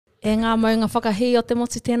E ngā maunga whakahi o te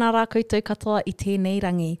motu tēnā rā koutou katoa I tēnei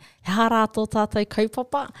rangi. He hā rātou tātou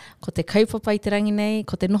kaupapa, ko te kaupapa I te rangi nei,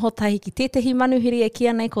 ko te noho tahi ki tētahi manuhiri e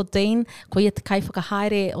kia nei ko Dean, ko ia te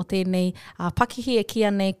kaiwhakahaere o tēnei pakihi e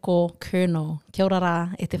kia nei ko Kernel. Kia ora rā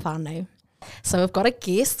e te whānau. So we've got a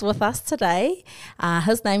guest with us today.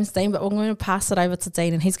 His name's Dean, but we're going to pass it over to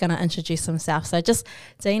Dean and he's going to introduce himself. So just,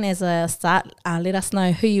 Dean, as a start, let us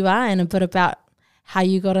know who you are and a bit about how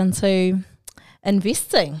you got into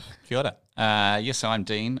investing. Kia ora. Yes, so I'm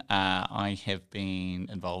Dean. I have been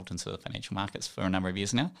involved in sort of financial markets for a number of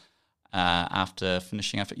years now. After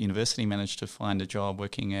finishing up at university, managed to find a job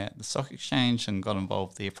working at the stock exchange and got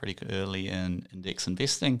involved there pretty early in index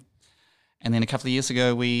investing. And then a couple of years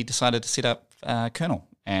ago, we decided to set up Kernel,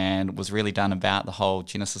 and it was really done about the whole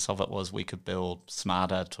genesis of it was we could build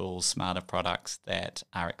smarter tools, smarter products that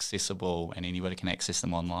are accessible and anybody can access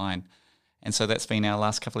them online. And so that's been our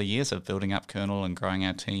last couple of years of building up Kernel and growing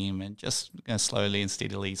our team and just slowly and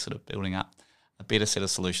steadily sort of building up a better set of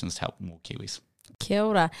solutions to help more Kiwis. Kia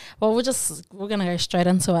ora. Well, we're going to go straight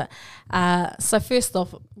into it. So first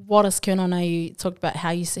off, what is Kernel? I know you talked about how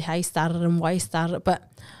you started and why you started it, but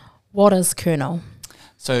what is Kernel?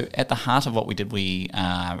 So at the heart of what we did, we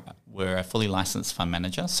were a fully licensed fund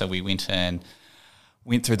manager. So we went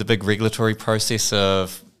through the big regulatory process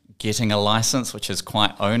of getting a license, which is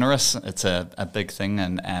quite onerous. It's a big thing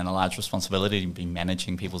and a large responsibility to be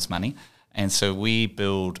managing people's money. And so we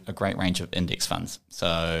build a great range of index funds.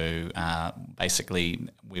 So basically,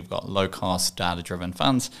 we've got low-cost, data-driven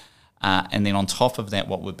funds. And then on top of that,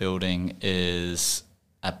 what we're building is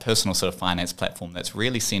a personal sort of finance platform that's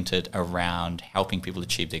really centered around helping people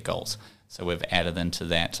achieve their goals. So we've added into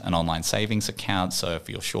that an online savings account. So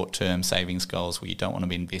for your short-term savings goals where you don't want to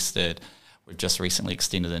be invested, we've just recently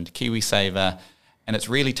extended into KiwiSaver, and it's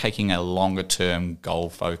really taking a longer-term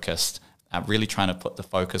goal-focused, really trying to put the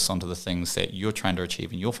focus onto the things that you're trying to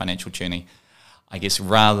achieve in your financial journey, I guess,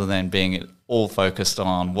 rather than being all focused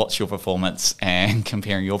on what's your performance and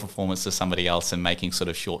comparing your performance to somebody else and making sort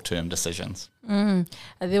of short-term decisions.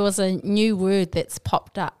 There was a new word that's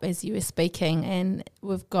popped up as you were speaking, and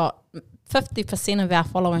we've got 50% of our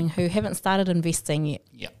following who haven't started investing yet.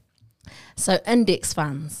 Yeah. So index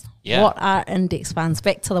funds. Yeah. What are index funds?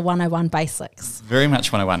 Back to the 101 basics. Very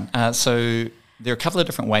much 101. So there are a couple of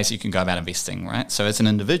different ways you can go about investing, right? So as an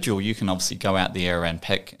individual, you can obviously go out there and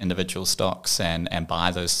pick individual stocks and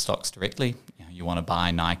buy those stocks directly. You want to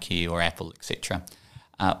buy Nike or Apple, etc.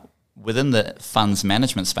 Within the funds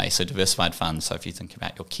management space, so diversified funds, so if you think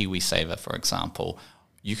about your KiwiSaver, for example,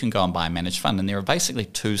 you can go and buy a managed fund. And there are basically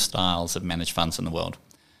two styles of managed funds in the world.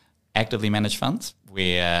 Actively managed funds,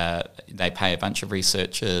 where they pay a bunch of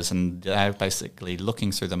researchers and they're basically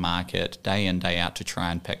looking through the market day in, day out to try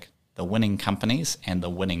and pick the winning companies and the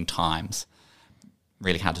winning times.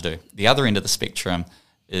 Really hard to do. The other end of the spectrum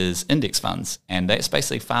is index funds, and that's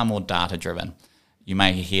basically far more data-driven. You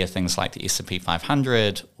may hear things like the S&P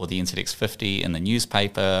 500 or the NZX 50 in the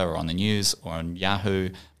newspaper or on the news or on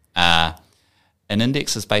Yahoo. An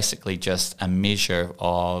index is basically just a measure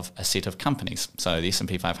of a set of companies. So the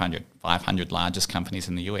S&P 500 largest companies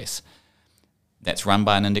in the US. That's run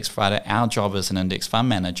by an index provider. Our job as an index fund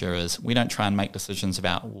manager is we don't try and make decisions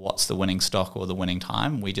about what's the winning stock or the winning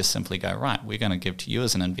time. We just simply go, right, we're going to give to you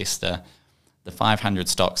as an investor the 500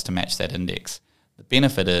 stocks to match that index. The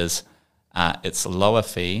benefit is it's a lower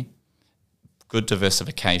fee, good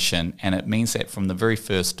diversification, and it means that from the very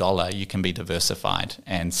first dollar you can be diversified.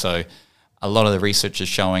 And so a lot of the research is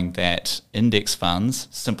showing that index funds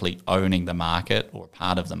simply owning the market or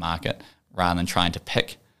part of the market rather than trying to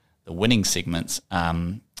pick the winning segments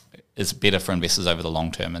is better for investors over the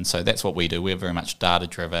long term. And so that's what we do. We're very much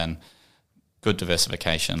data-driven, good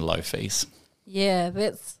diversification, low fees. Yeah,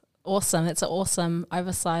 that's awesome. That's an awesome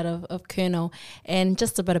oversight of Kernel. And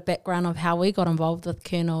just a bit of background of how we got involved with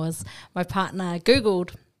Kernel is my partner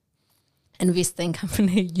Googled investing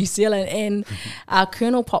company New Zealand, and our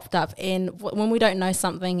Kernel popped up, and when we don't know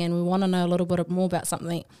something and we want to know a little bit more about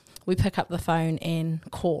something, we pick up the phone and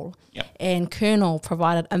call. Yep. And Kernel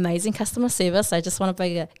provided amazing customer service. I just want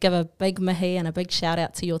to give a big mihi and a big shout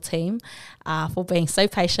out to your team for being so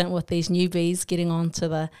patient with these newbies getting onto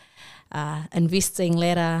the investing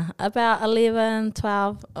ladder about 11,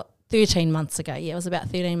 12, 13 months ago. Yeah, it was about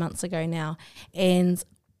 13 months ago now. And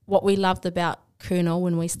what we loved about Kernel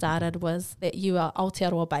when we started was that you are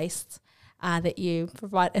Aotearoa based, that you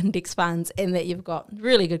provide index funds, and that you've got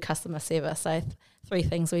really good customer service. So three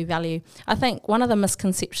things we value. I think one of the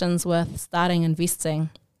misconceptions with starting investing,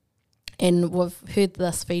 and we've heard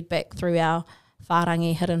this feedback through our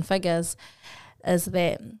whārangi hidden figures, is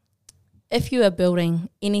that if you are building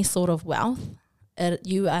any sort of wealth,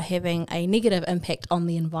 you are having a negative impact on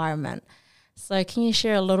the environment. So can you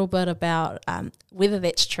share a little bit about whether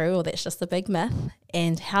that's true or that's just a big myth,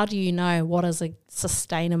 and how do you know what is a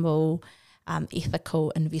sustainable,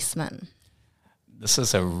 ethical investment? This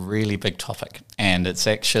is a really big topic, and it's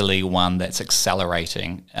actually one that's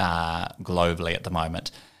accelerating globally at the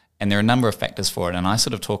moment. And there are a number of factors for it, and I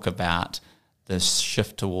sort of talk about this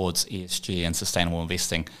shift towards ESG and sustainable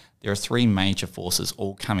investing. There are three major forces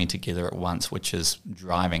all coming together at once, which is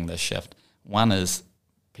driving this shift. One is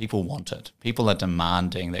people want it. People are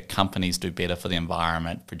demanding that companies do better for the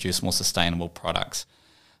environment, produce more sustainable products.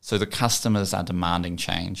 So the customers are demanding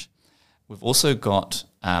change. We've also got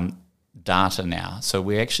data now. So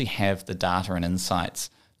we actually have the data and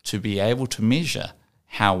insights to be able to measure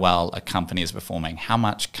how well a company is performing, how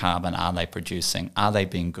much carbon are they producing, are they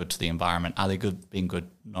being good to the environment, are they being good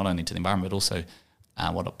not only to the environment but also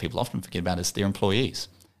what people often forget about is their employees.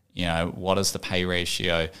 You know, what is the pay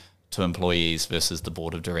ratio to employees versus the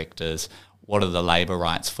board of directors? What are the labour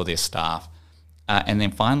rights for their staff? And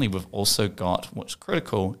then finally, we've also got what's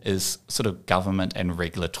critical is sort of government and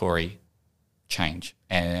regulatory change.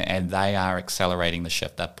 And they are accelerating the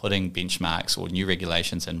shift. They're putting benchmarks or new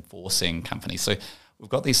regulations and forcing companies. So we've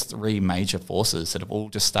got these three major forces that have all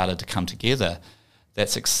just started to come together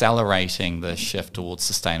that's accelerating the shift towards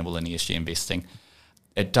sustainable and ESG investing.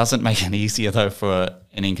 It doesn't make it easier, though, for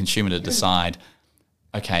an end consumer to decide,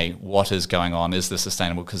 okay, what is going on? Is this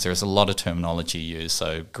sustainable? Because there's a lot of terminology used,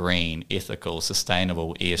 so green, ethical,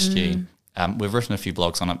 sustainable, ESG. We've written a few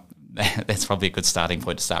blogs on it. That's probably a good starting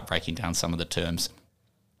point to start breaking down some of the terms.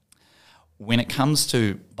 When it comes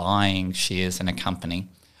to buying shares in a company,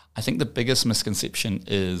 I think the biggest misconception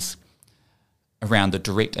is around the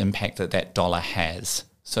direct impact that that dollar has.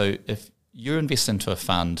 So if you invest into a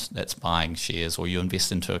fund that's buying shares, or you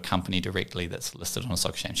invest into a company directly that's listed on a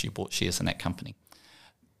stock exchange, you bought shares in that company,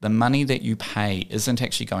 the money that you pay isn't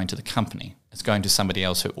actually going to the company. It's going to somebody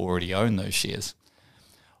else who already own those shares.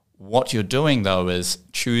 What you're doing, though, is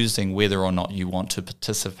choosing whether or not you want to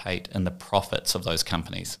participate in the profits of those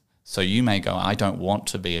companies. So you may go, I don't want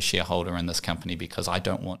to be a shareholder in this company because I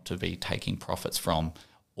don't want to be taking profits from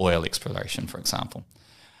oil exploration, for example.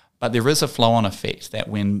 But there is a flow-on effect that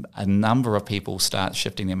when a number of people start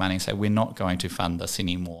shifting their money and say, we're not going to fund this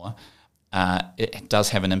anymore, it does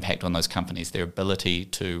have an impact on those companies, their ability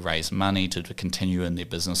to raise money, to continue in their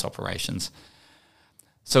business operations.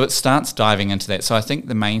 So it starts diving into that. So I think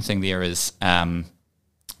the main thing there is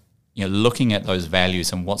looking at those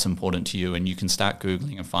values and what's important to you, and you can start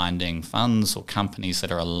Googling and finding funds or companies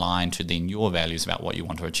that are aligned to then your values about what you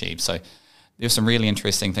want to achieve. So there's some really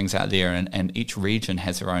interesting things out there, and each region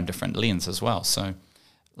has their own different lens as well. So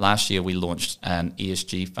last year we launched an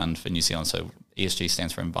ESG fund for New Zealand. So ESG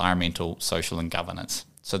stands for environmental, social and governance.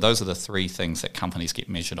 So those are the three things that companies get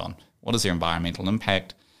measured on. What is their environmental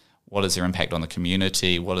impact? What is their impact on the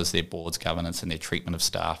community? What is their board's governance and their treatment of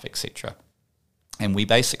staff, etc.? And we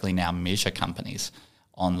basically now measure companies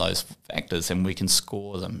on those factors, and we can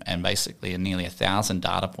score them. And basically nearly 1,000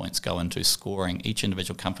 data points go into scoring each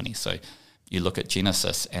individual company. So you look at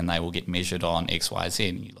Genesis and they will get measured on X, Y, Z.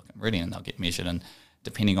 And you look at Meridian and they'll get measured. And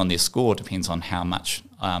depending on their score, depends on how much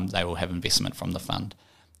they will have investment from the fund.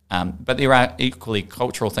 But there are equally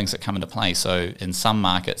cultural things that come into play. So in some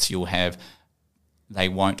markets, they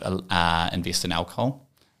won't invest in alcohol.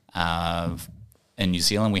 In New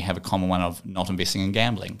Zealand, we have a common one of not investing in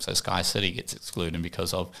gambling. So Sky City gets excluded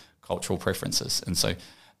because of cultural preferences. And so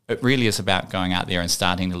it really is about going out there and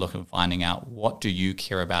starting to look and finding out, what do you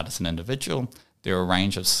care about as an individual? There are a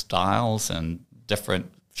range of styles and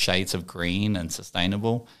different shades of green and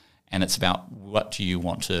sustainable. And it's about, what do you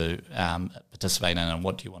want to participate in, and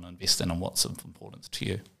what do you want to invest in, and what's of importance to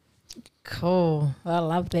you. Cool. I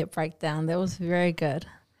love that breakdown. That was very good.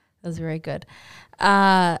 That was very good.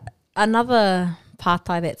 Another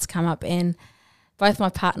pātai that's come up, and both my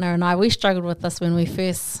partner and I, we struggled with this when we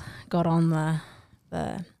first got on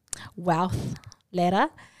the wealth ladder,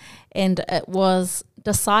 and it was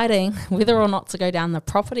deciding whether or not to go down the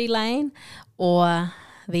property lane or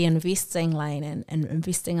the investing lane, and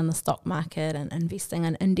investing in the stock market and investing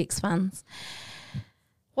in index funds.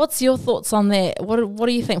 What's your thoughts on that? What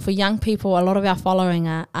do you think for young people? A lot of our following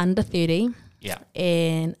are under 30. Yeah.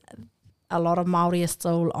 And a lot of Māori are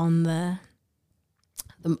still on the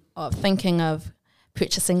thinking of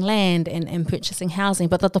purchasing land and purchasing housing,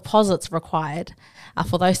 but the deposits required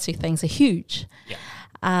for those two things are huge. Yeah.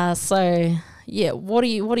 What do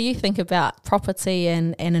you think about property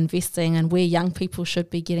and investing, and where young people should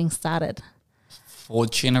be getting started? for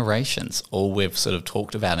generations, all we've sort of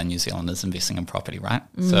talked about in New Zealand is investing in property, right?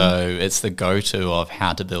 So it's the go-to of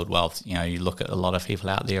how to build wealth. You know, you look at a lot of people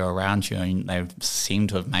out there around you and they seem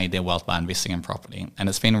to have made their wealth by investing in property. And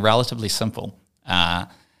it's been relatively simple.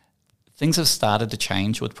 Things have started to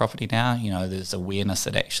change with property now. You know, there's awareness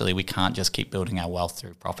that actually we can't just keep building our wealth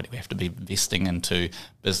through property. We have to be investing into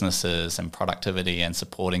businesses and productivity and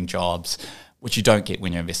supporting jobs, which you don't get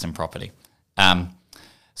when you invest in property.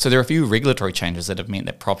 So there are a few regulatory changes that have meant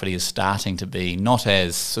that property is starting to be not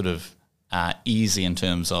as sort of easy in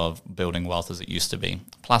terms of building wealth as it used to be.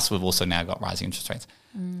 Plus, we've also now got rising interest rates.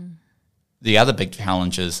 The other big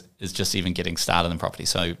challenge is just even getting started in property.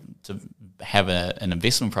 So to have an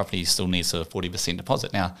investment property, you still need sort of 40%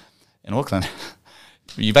 deposit. Now, in Auckland,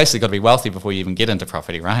 you basically got to be wealthy before you even get into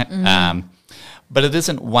property, right? But it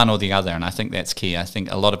isn't one or the other, and I think that's key. I think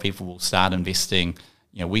a lot of people will start investing.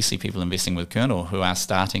 You know, we see people investing with Kernel who are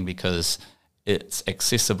starting because it's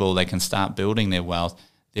accessible. They can start building their wealth.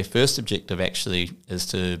 Their first objective actually is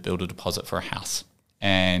to build a deposit for a house.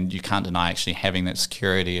 And you can't deny actually having that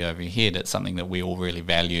security over your head. It's something that we all really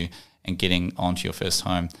value, and getting onto your first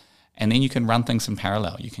home. And then you can run things in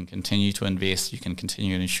parallel. You can continue to invest. You can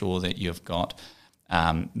continue to ensure that you've got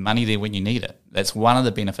money there when you need it. That's one of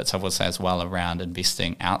the benefits I would say as well around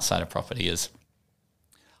investing outside of property is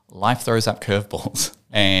life throws up curveballs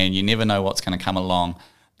and you never know what's going to come along.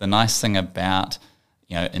 The nice thing about,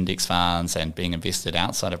 you know, index funds and being invested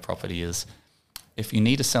outside of property is if you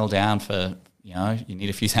need to sell down for, you know, you need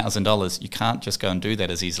a few $1,000s, you can't just go and do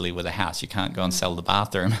that as easily with a house. You can't go and sell the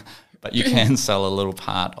bathroom, but you can sell a little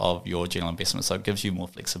part of your general investment. So it gives you more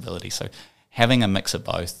flexibility. So having a mix of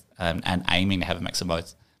both and aiming to have a mix of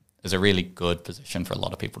both is a really good position for a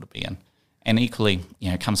lot of people to be in. And equally, you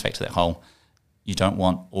know, it comes back to that whole, you don't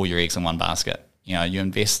want all your eggs in one basket. You know, you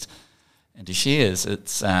invest into shares,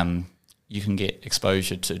 it's you can get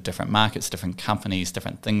exposure to different markets, different companies,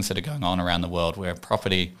 different things that are going on around the world, where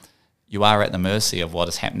property, you are at the mercy of what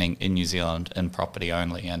is happening in New Zealand in property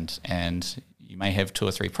only. And you may have 2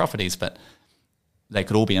 or 3 properties, but they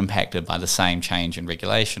could all be impacted by the same change in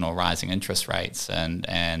regulation or rising interest rates.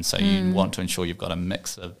 And so you want to ensure you've got a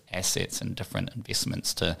mix of assets and different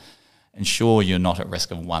investments to ensure you're not at risk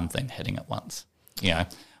of one thing hitting at once. You know,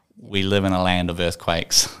 we live in a land of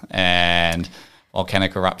earthquakes and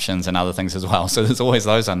volcanic eruptions and other things as well. So there's always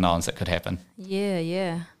those unknowns that could happen.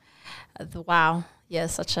 Yeah. Wow. Yeah,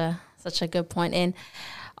 such a good point. And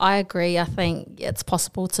I agree. I think it's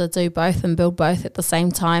possible to do both and build both at the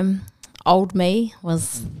same time. Old me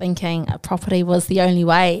was thinking a property was the only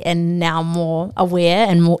way, and now more aware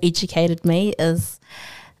and more educated me is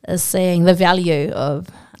seeing the value of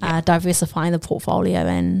diversifying the portfolio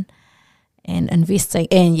and investing.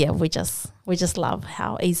 And yeah, we just love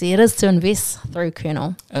how easy it is to invest through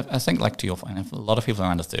Kernel. I think, like to your point, if a lot of people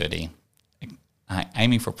are under 30,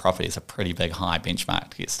 aiming for property is a pretty big high benchmark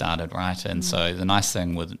to get started, right? And so the nice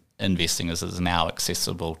thing with investing is it's now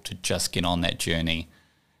accessible to just get on that journey,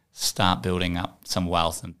 start building up some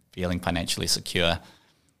wealth and feeling financially secure.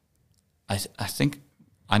 I think,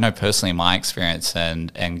 I know personally my experience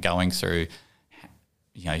and going through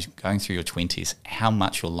your 20s, how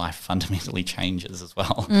much your life fundamentally changes as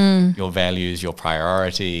well. Your values, your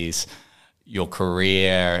priorities, your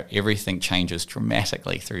career, everything changes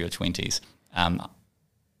dramatically through your 20s. And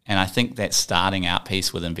I think that starting out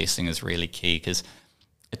piece with investing is really key, because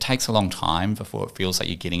it takes a long time before it feels like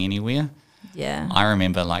you're getting anywhere. Yeah. I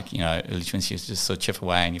remember early 20s, you just sort of chip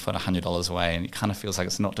away and you put $100 away and it kind of feels like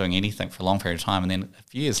it's not doing anything for a long period of time. And then a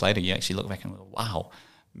few years later, you actually look back and go, wow,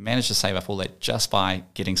 managed to save up all that just by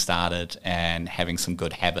getting started and having some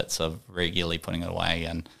good habits of regularly putting it away.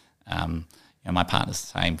 And my partner's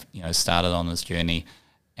the same, started on this journey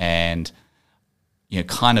and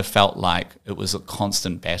kind of felt like it was a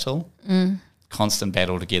constant battle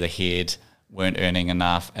to get ahead, weren't earning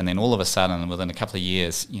enough. And then all of a sudden, within a couple of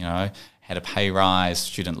years, had a pay rise,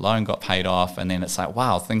 student loan got paid off. And then it's like,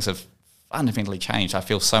 wow, things have fundamentally changed. I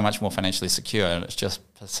feel so much more financially secure. And it's just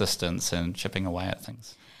persistence and chipping away at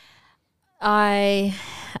things. I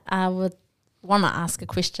would want to ask a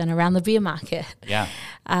question around the bear market. Yeah.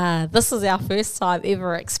 This is our first time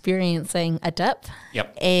ever experiencing a dip.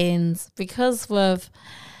 Yep. And because we've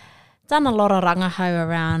done a lot of rangahau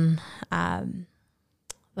around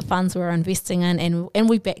the funds we're investing in and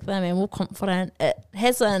we back them and we're confident, it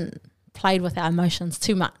hasn't played with our emotions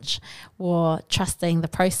too much. We're trusting the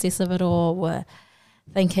process of it all. We're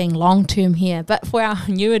thinking long term here. But for our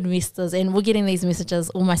new investors, and we're getting these messages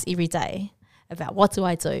almost every day about what do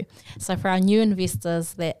I do. So for our new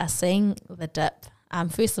investors that are seeing the dip,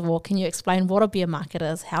 first of all, can you explain what a bear market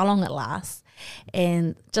is, how long it lasts,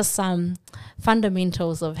 and just some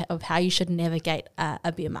fundamentals of how you should navigate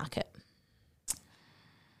a bear market.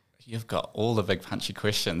 You've got all the big punchy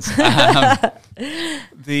questions. So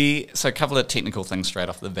a couple of technical things straight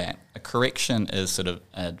off the bat. A correction is sort of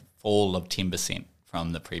a fall of 10%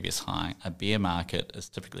 from the previous high. A bear market is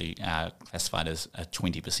typically classified as a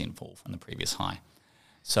 20% fall from the previous high.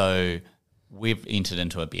 So we've entered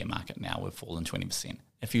into a bear market now. We've fallen 20%.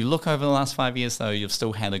 If you look over the last 5 years, though, you've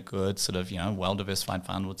still had a good sort of, well-diversified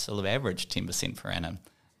fund would still have averaged 10% per annum.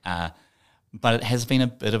 But it has been a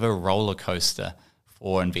bit of a roller coaster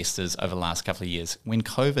for investors over the last couple of years. When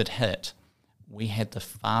COVID hit, we had the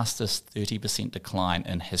fastest 30% decline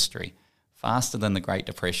in history, faster than the Great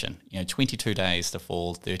Depression. 22 days to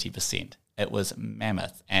fall 30%. It was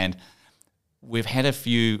mammoth. And we've had a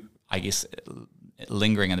few, I guess,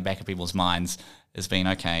 lingering in the back of people's minds has been,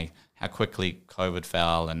 okay, how quickly COVID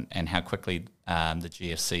fell and how quickly the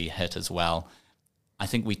GFC hit as well. I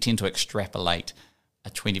think we tend to extrapolate a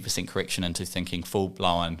 20% correction into thinking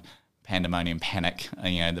full-blown pandemonium panic,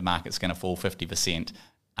 the market's going to fall 50%.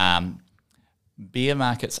 Bear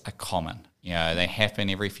markets are common. They happen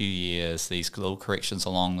every few years, these little corrections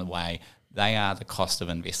along the way. They are the cost of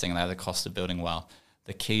investing. They are the cost of building wealth.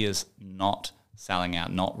 The key is not selling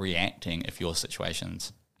out, not reacting if your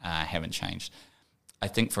situations haven't changed. I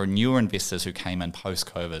think for newer investors who came in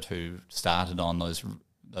post-COVID, who started on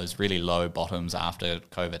those really low bottoms after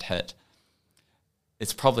COVID hit,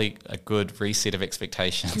 it's probably a good reset of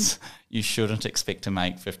expectations. You shouldn't expect to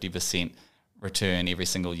make 50% return every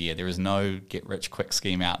single year. There is no get-rich-quick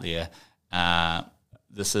scheme out there.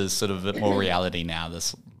 This is sort of a bit more reality now,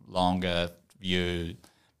 this longer view,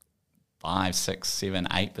 5, 6, 7,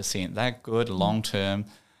 8%. They're good long-term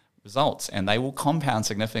results, and they will compound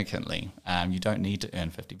significantly. You don't need to earn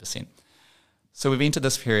 50%. So we've entered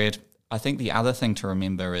this period. I think the other thing to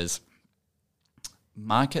remember is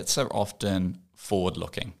markets are often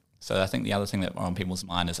forward-looking. So I think the other thing that on people's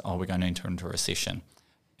mind is, we're going to enter into a recession.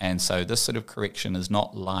 And so this sort of correction is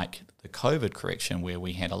not like the COVID correction where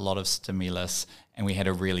we had a lot of stimulus and we had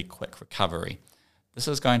a really quick recovery. This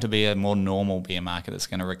is going to be a more normal bear market that's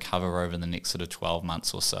going to recover over the next sort of 12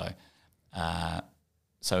 months or so.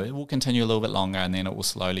 So it will continue a little bit longer and then it will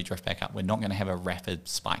slowly drift back up. We're not going to have a rapid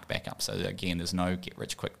spike back up. So again, there's no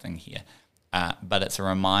get-rich-quick thing here. But it's a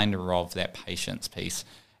reminder of that patience piece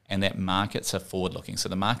and that markets are forward-looking. So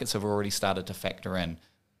the markets have already started to factor in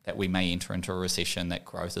that we may enter into a recession, that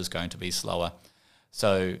growth is going to be slower.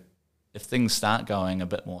 So if things start going a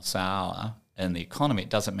bit more sour in the economy, it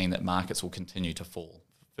doesn't mean that markets will continue to fall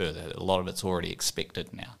further. A lot of it's already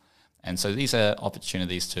expected now. And so these are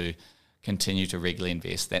opportunities to continue to regularly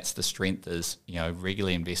invest. That's the strength is,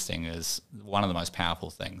 regularly investing is one of the most powerful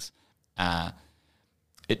things.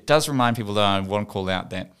 It does remind people, though, I want to call out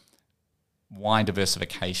that why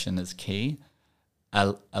diversification is key.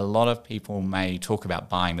 A lot of people may talk about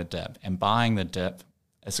buying the dip, and buying the dip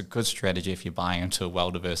is a good strategy if you're buying into a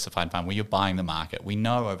well-diversified fund where you're buying the market. We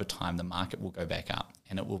know over time the market will go back up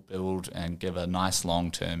and it will build and give a nice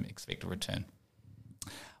long-term expected return.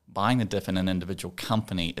 Buying the dip in an individual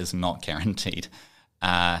company is not guaranteed.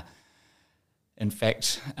 In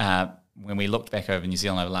fact, when we looked back over New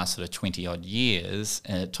Zealand over the last sort of 20-odd years,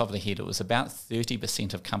 top of the head, it was about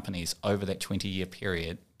 30% of companies over that 20-year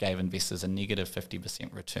period gave investors a negative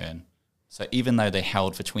 50% return. So even though they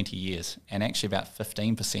held for 20 years, and actually about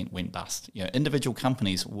 15% went bust. Individual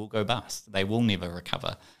companies will go bust. They will never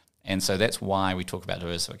recover. And so that's why we talk about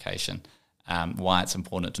diversification, why it's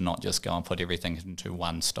important to not just go and put everything into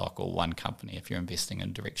one stock or one company if you're investing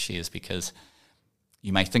in direct shares, because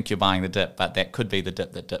you may think you're buying the dip, but that could be the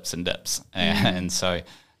dip that dips and dips. And so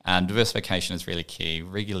diversification is really key,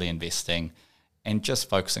 regularly investing, and just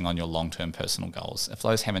focusing on your long-term personal goals. If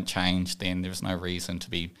those haven't changed, then there's no reason to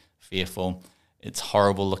be fearful. It's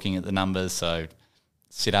horrible looking at the numbers, so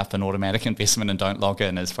set up an automatic investment and don't log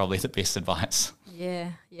in is probably the best advice.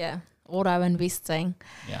 Yeah. Auto investing.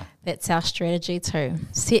 Yeah. That's our strategy too.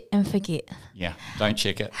 Set and forget. Yeah, don't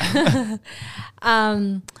check it.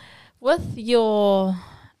 With your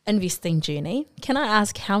investing journey, can I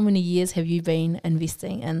ask how many years have you been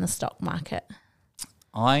investing in the stock market?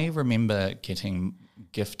 I remember getting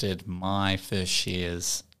gifted my first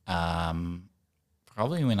shares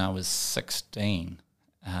probably when I was 16,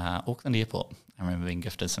 Auckland Airport. I remember being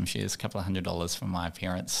gifted some shares, a couple of $100 from my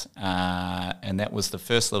parents, and that was the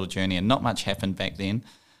first little journey, and not much happened back then.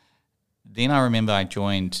 Then I remember I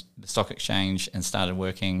joined the stock exchange and started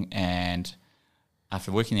working, and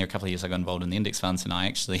after working there a couple of years, I got involved in the index funds, and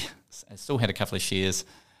I still had a couple of shares,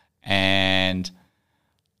 and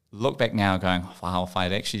look back now going, wow, if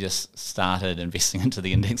I'd actually just started investing into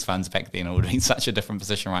the index funds back then, it would have been such a different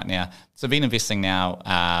position right now. So I've been investing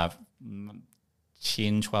now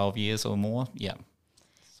 10, 12 years or more. Yeah.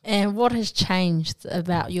 And what has changed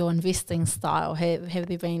about your investing style? Have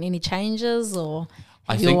there been any changes, or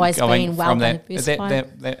have you always been well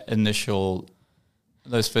diversified? That initial,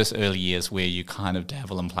 those first early years where you kind of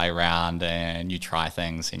dabble and play around and you try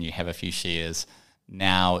things and you have a few shares,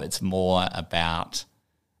 now it's more about,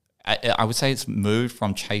 I would say it's moved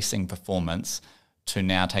from chasing performance to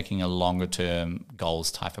now taking a longer term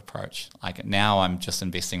goals type approach. Like now I'm just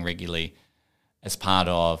investing regularly as part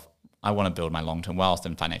of, I want to build my long-term wealth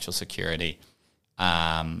and financial security.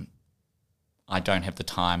 I don't have the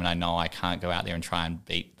time, and I know I can't go out there and try and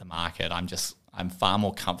beat the market. I'm far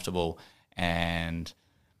more comfortable and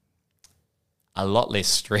a lot less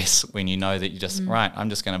stress when you know that you just, right, I'm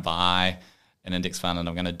just going to buy an index fund and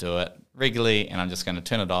I'm going to do it regularly and I'm just going to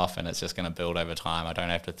turn it off and it's just going to build over time. I don't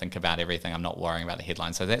have to think about everything. I'm not worrying about the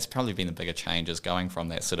headlines. So that's probably been the bigger changes, going from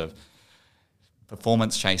that sort of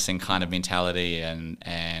performance chasing kind of mentality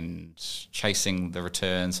and chasing the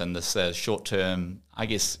returns and this short term, I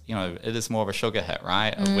guess, it is more of a sugar hit,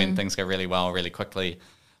 right? Of when things go really well, really quickly.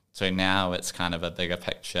 So now it's kind of a bigger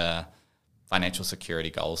picture financial security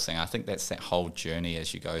goals thing. I think that's that whole journey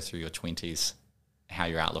as you go through your 20s, how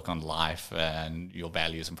your outlook on life and your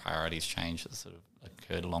values and priorities change has sort of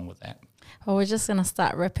occurred along with that. Well, we're just going to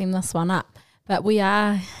start wrapping this one up, but we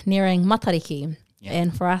are nearing matariki. Yeah.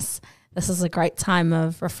 And for us, this is a great time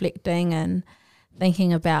of reflecting and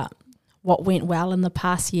thinking about what went well in the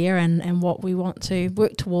past year and what we want to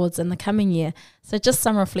work towards in the coming year. So just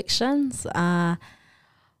some reflections.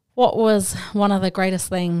 What was one of the greatest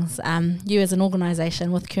things you as an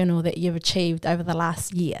organisation with Kernel that you've achieved over the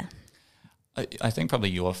last year? I think probably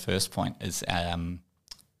your first point is,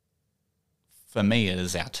 for me, it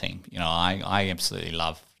is our team. I absolutely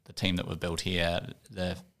love the team that we've built here.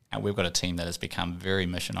 We've got a team that has become very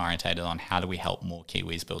mission orientated on how do we help more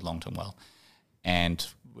Kiwis build long-term wealth. And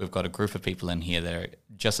we've got a group of people in here that are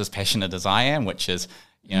just as passionate as I am, which is,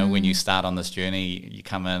 when you start on this journey, you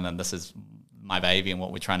come in and this is my baby and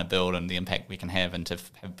what we're trying to build and the impact we can have, and to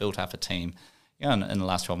have built up a team. In the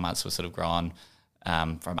last 12 months, we've sort of grown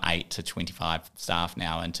from 8 to 25 staff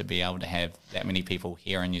now, and to be able to have that many people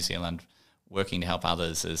here in New Zealand working to help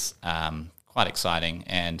others is quite exciting.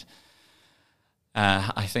 And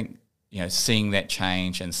I think, seeing that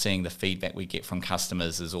change and seeing the feedback we get from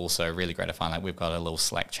customers is also really gratifying. Like we've got a little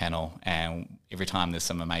Slack channel, and every time there's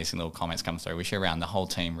some amazing little comments come through, we share around. The whole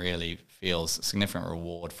team really feels a significant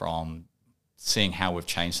reward from seeing how we've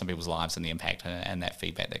changed some people's lives and the impact and that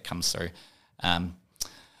feedback that comes through.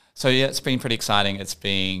 So yeah, it's been pretty exciting. It's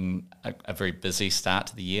been a very busy start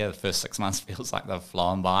to the year. The first 6 months feels like they've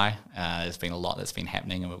flown by. There's been a lot that's been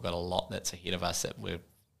happening, and we've got a lot that's ahead of us that we're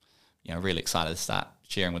really excited to start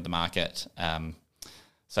sharing with the market.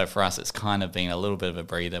 So for us, it's kind of been a little bit of a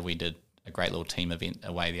breather. We did a great little team event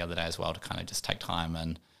away the other day as well to kind of just take time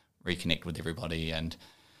and reconnect with everybody. And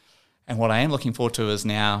what I am looking forward to is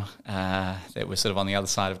now that we're sort of on the other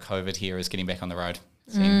side of COVID here, is getting back on the road,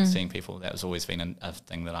 seeing people. That has always been a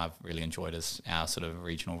thing that I've really enjoyed, is our sort of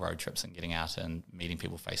regional road trips and getting out and meeting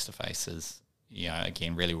people face to face is,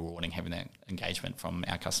 again, really rewarding, having that engagement from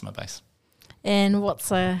our customer base. And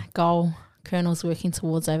what's a goal Kernel's working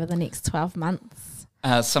towards over the next 12 months?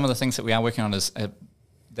 Some of the things that we are working on is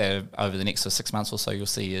that over the next 6 months or so you'll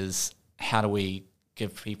see is how do we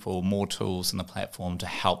give people more tools in the platform to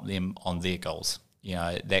help them on their goals.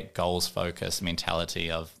 That goals-focused mentality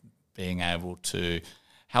of being able to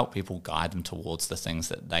help people, guide them towards the things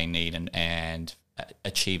that they need and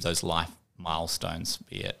achieve those life milestones,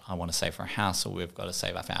 be it I want to save for a house or we've got to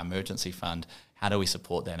save up our emergency fund. How do we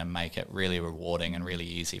support that and make it really rewarding and really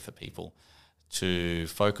easy for people to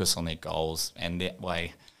focus on their goals? And that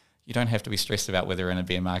way you don't have to be stressed about whether you're in a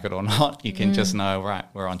bear market or not. You can just know, right,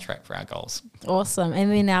 we're on track for our goals. Awesome.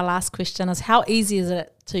 And then our last question is, how easy is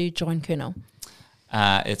it to join Kernel?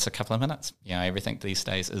 It's a couple of minutes. Everything these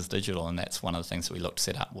days is digital, and that's one of the things that we looked to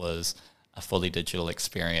set up was a fully digital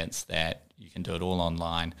experience that you can do it all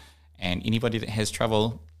online. And anybody that has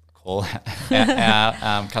trouble, call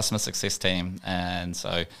our customer success team. And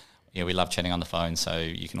so, we love chatting on the phone. So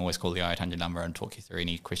you can always call the 0800 number and talk you through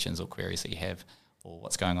any questions or queries that you have or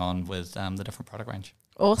what's going on with the different product range.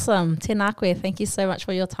 Awesome. Tēnā koe. Thank you so much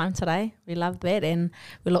for your time today. We love that, and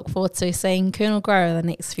we look forward to seeing Kernel grow in the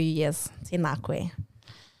next few years. Tēnā koe.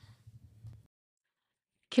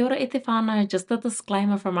 Kia ora e te whānau, just a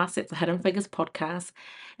disclaimer from us at the Hidden Figures podcast.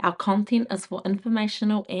 Our content is for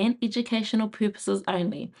informational and educational purposes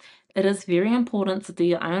only. It is very important to do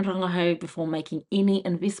your own rangahau before making any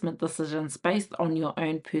investment decisions based on your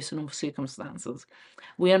own personal circumstances.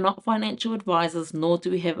 We are not financial advisors, nor do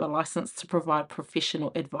we have a license to provide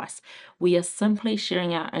professional advice. We are simply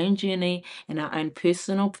sharing our own journey and our own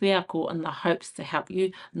personal whiako in the hopes to help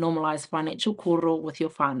you normalise financial kōrero with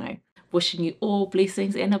your whānau. Wishing you all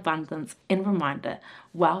blessings and abundance, and reminder,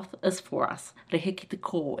 wealth is for us. Rehe ki te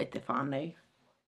kō e te whānau.